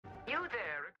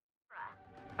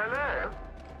Hello?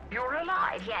 You're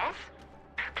alive, yes?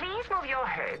 Please move your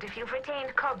head if you've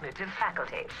retained cognitive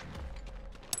faculties.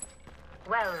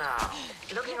 Well now,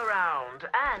 looking around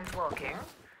and walking,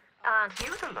 aren't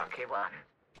you the lucky one?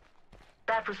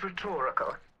 That was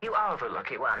rhetorical. You are the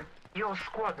lucky one. Your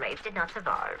squad mates did not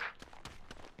survive.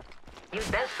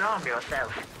 You'd best arm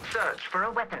yourself. Search for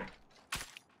a weapon.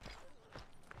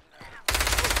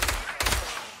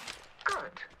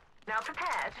 Good. Now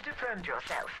prepare to defend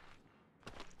yourself.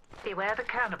 Beware the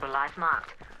cannibal I've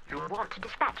marked. You'll want to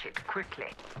dispatch it quickly.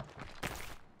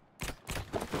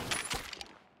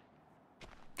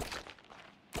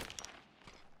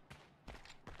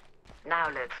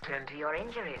 Now let's tend to your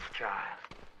injuries, child.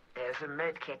 There's a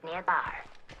medkit nearby.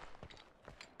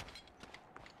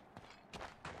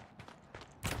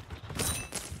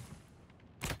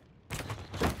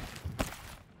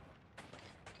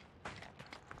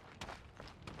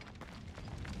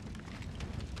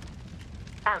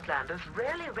 Outlanders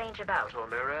rarely range about on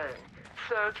their own.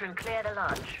 Search and clear the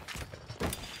lodge.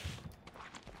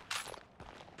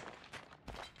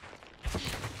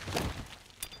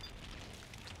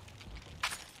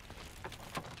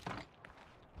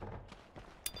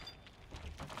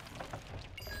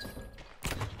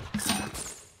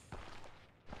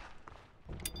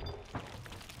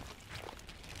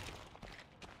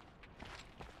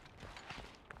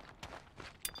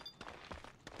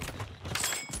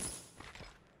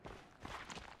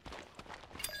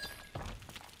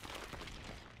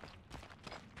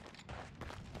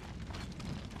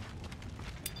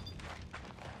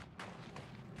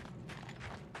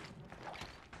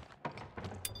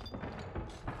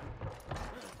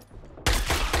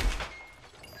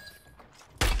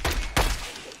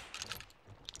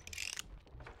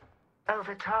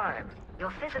 Over time,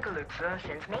 your physical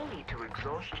exertions may lead to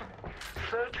exhaustion.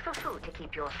 Search for food to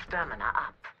keep your stamina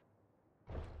up.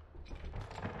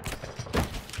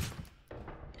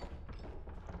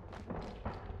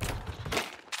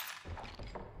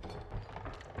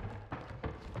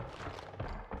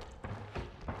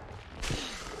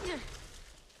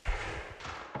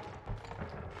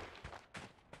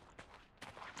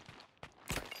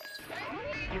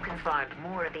 You can find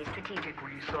more of these strategic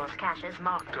resource caches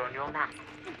marked on your map.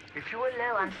 If you are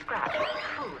low on scrap,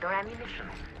 food, or ammunition,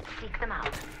 seek them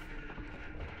out.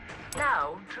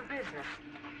 Now, to business.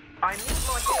 I need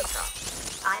more data.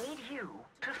 I need you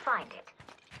to find it.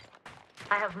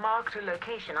 I have marked a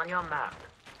location on your map.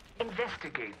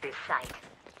 Investigate this site.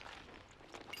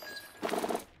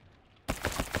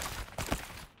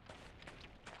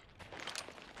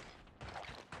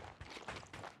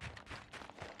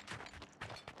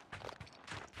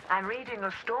 I'm reading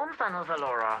a storm funnel,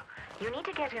 Valora. You need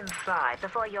to get inside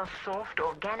before your soft,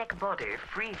 organic body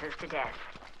freezes to death.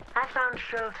 I found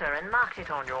shelter and marked it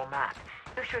on your map.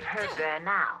 You should head there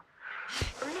now.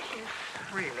 The mission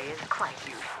really is quite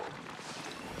useful.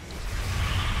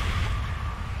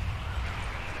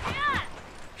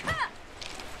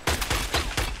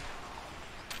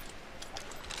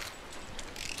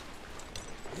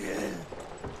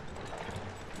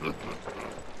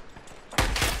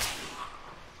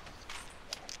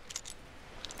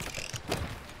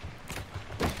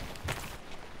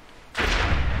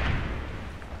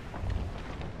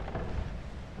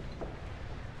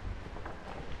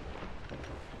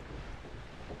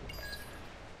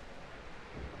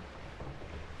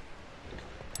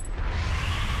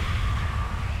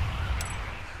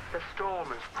 The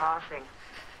storm is passing.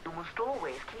 You must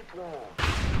always keep warm.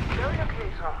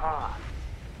 Locate a hearth.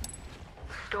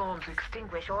 Storms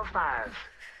extinguish all fires.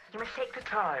 You must take the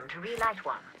time to relight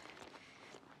one.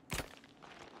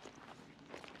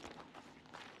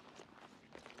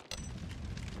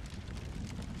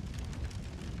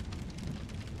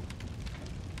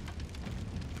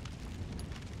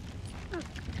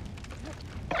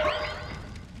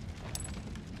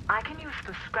 I can use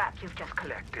the scrap you've just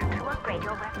collected to upgrade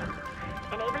your weapon,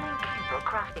 enabling Qube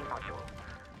crafting module.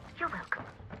 You're welcome.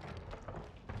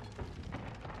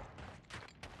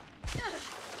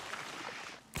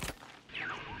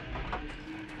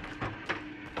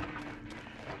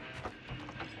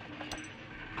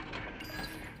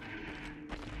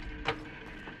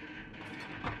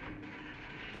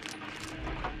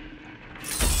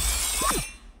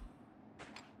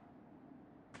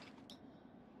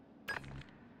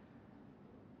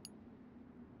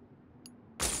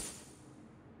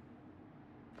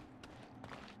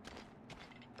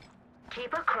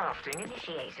 Qube crafting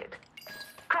initiated.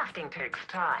 Crafting takes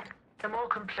time. The more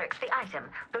complex the item,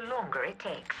 the longer it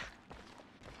takes.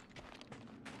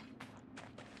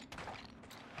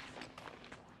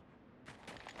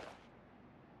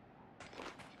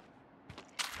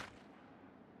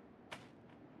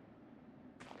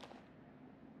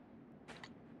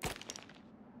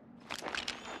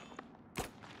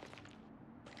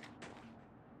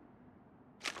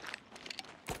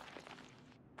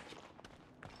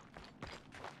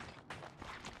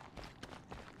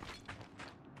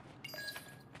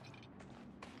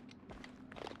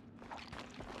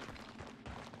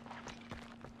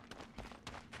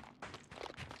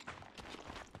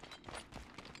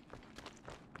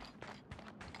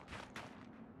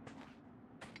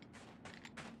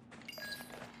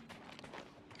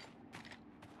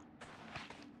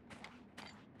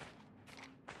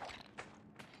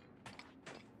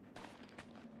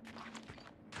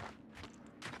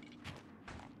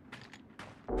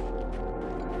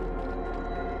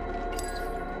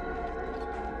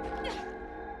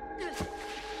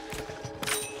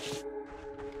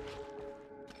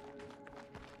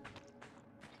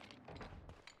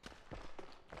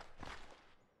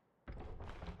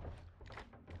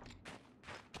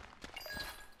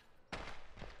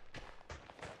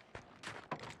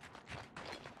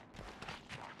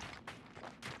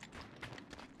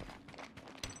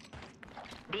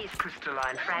 These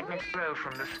crystalline fragments grow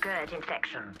from the scourge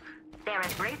infection. They're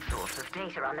a great source of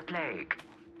data on the plague.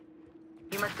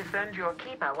 You must defend your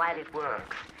keeper while it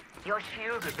works. Your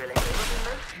shield ability will be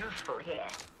most useful here.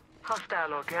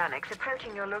 Hostile organics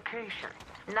approaching your location.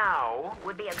 Now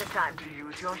would be a good time to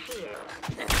use your shield.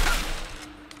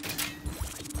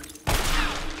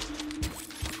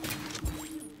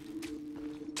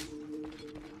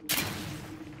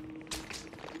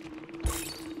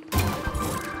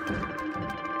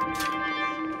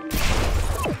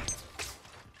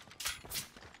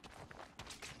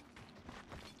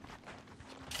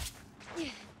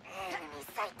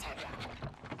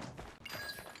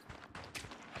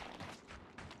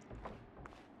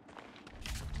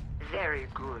 Very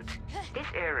good. This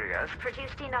area's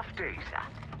produced enough data.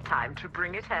 Time to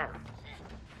bring it home.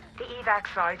 The evac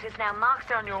site is now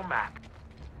marked on your map.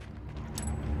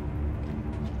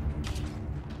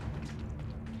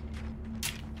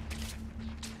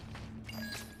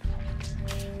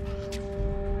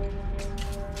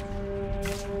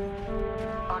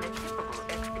 On a typical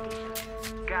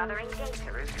expedition, gathering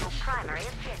data is your primary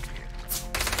objective.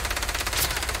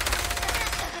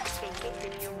 Take it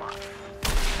if you must.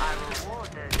 I reward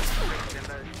those who bring the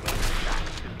most insight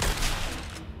to me.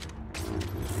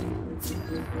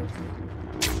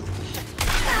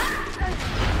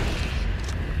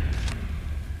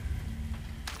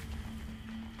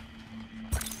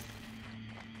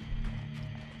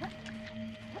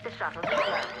 The shuttle is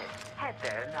loaded. Head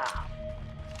there now.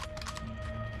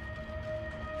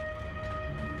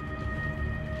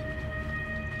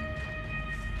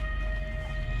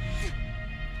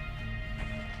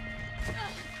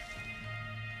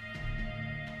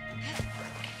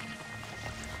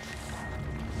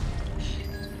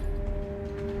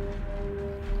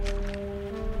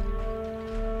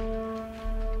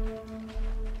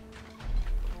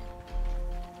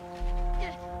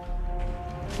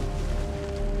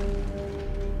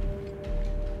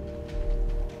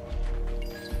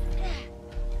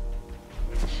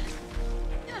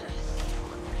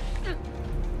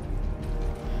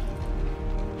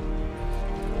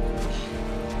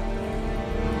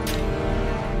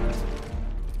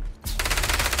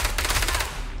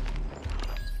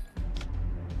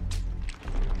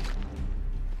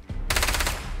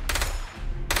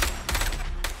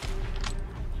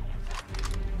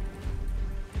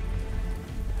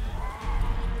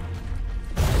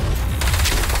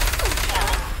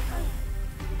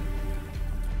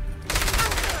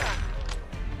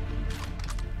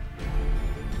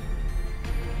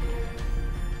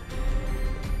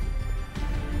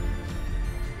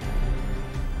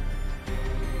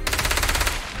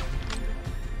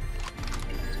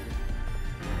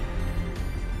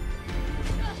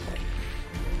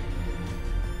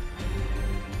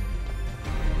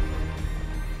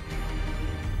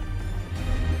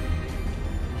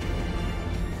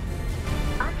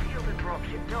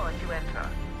 Door to enter.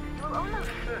 You will almost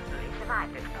certainly survive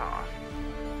this path.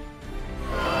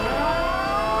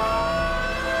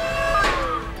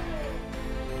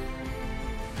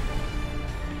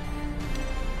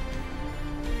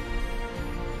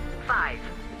 Five,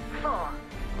 four,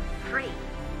 three,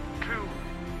 two,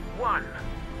 one.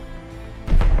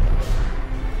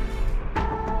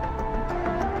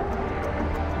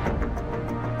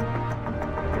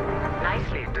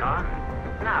 Nicely done.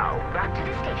 Now, back to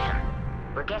the station.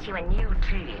 We'll get you a new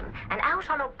team and out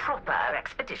on a proper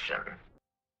expedition.